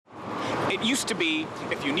It used to be,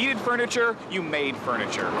 if you needed furniture, you made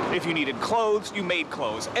furniture. If you needed clothes, you made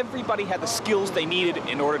clothes. Everybody had the skills they needed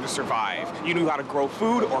in order to survive. You knew how to grow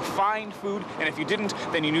food or find food, and if you didn't,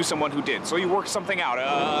 then you knew someone who did. So you worked something out,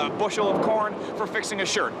 a bushel of corn for fixing a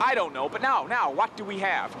shirt. I don't know, but now, what do we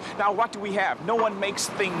have? Now, what do we have? No one makes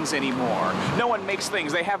things anymore. No one makes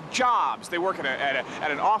things. They have jobs. They work at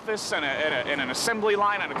an office and an assembly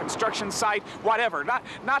line on a construction site, whatever.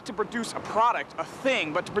 Not to produce a product, a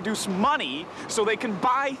thing, but to produce money so they can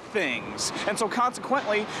buy things. And so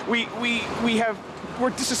consequently, we're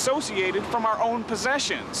disassociated from our own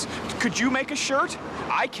possessions. Could you make a shirt?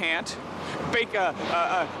 I can't. Bake a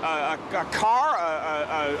car,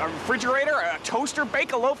 a refrigerator, a toaster,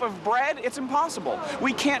 bake a loaf of bread. It's impossible.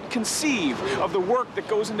 We can't conceive of the work that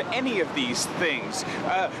goes into any of these things.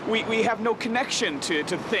 We have no connection to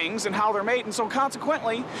things and how they're made, and so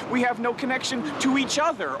consequently, we have no connection to each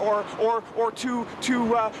other or to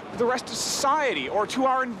the rest of society or to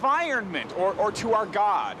our environment or to our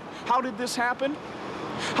God. How did this happen?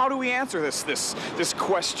 How do we answer this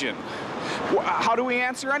question? How do we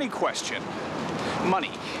answer any question?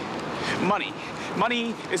 Money. Money.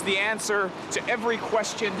 Money is the answer to every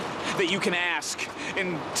question that you can ask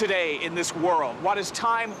today in this world. What is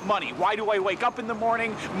time? Money. Why do I wake up in the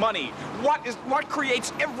morning? Money. What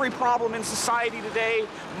creates every problem in society today?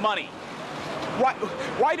 Money.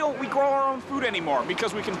 Why don't we grow our own food anymore?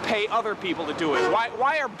 Because we can pay other people to do it.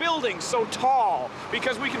 Why are buildings so tall?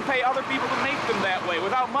 Because we can pay other people to make them that way.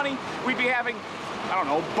 Without money, we'd be having, I don't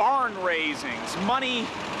know, barn raisings. Money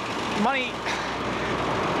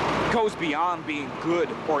goes beyond being good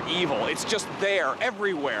or evil. It's just there,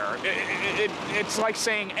 everywhere. It's like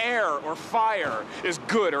saying air or fire is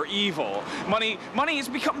good or evil. Money has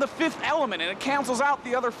become the fifth element, and it cancels out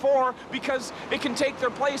the other four because it can take their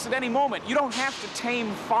place at any moment. You don't have to tame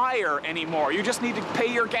fire anymore. You just need to pay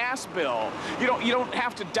your gas bill. You don't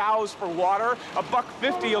have to douse for water.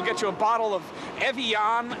 $1.50 will get you a bottle of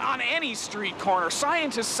Evian on any street corner.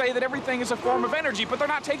 Scientists say that everything is a form of energy, but they're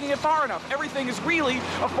not taking it far enough. Everything is really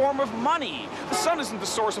a form of money. The sun isn't the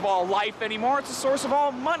source of all life anymore, it's the source of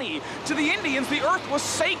all money. To the Indians, the earth was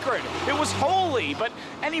sacred, it was holy, but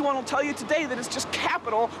anyone will tell you today that it's just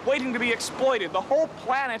capital waiting to be exploited. The whole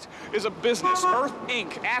planet is a business. Earth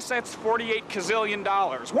Inc., assets $48 gazillion.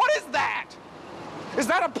 What is that? Is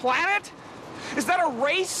that a planet? Is that a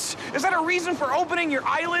race? Is that a reason for opening your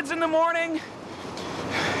eyelids in the morning?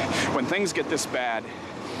 When things get this bad,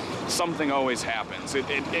 something always happens.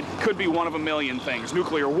 It could be one of a million things.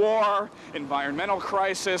 Nuclear war, environmental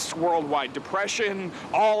crisis, worldwide depression,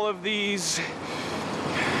 all of these.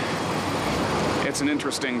 It's an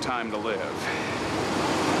interesting time to live.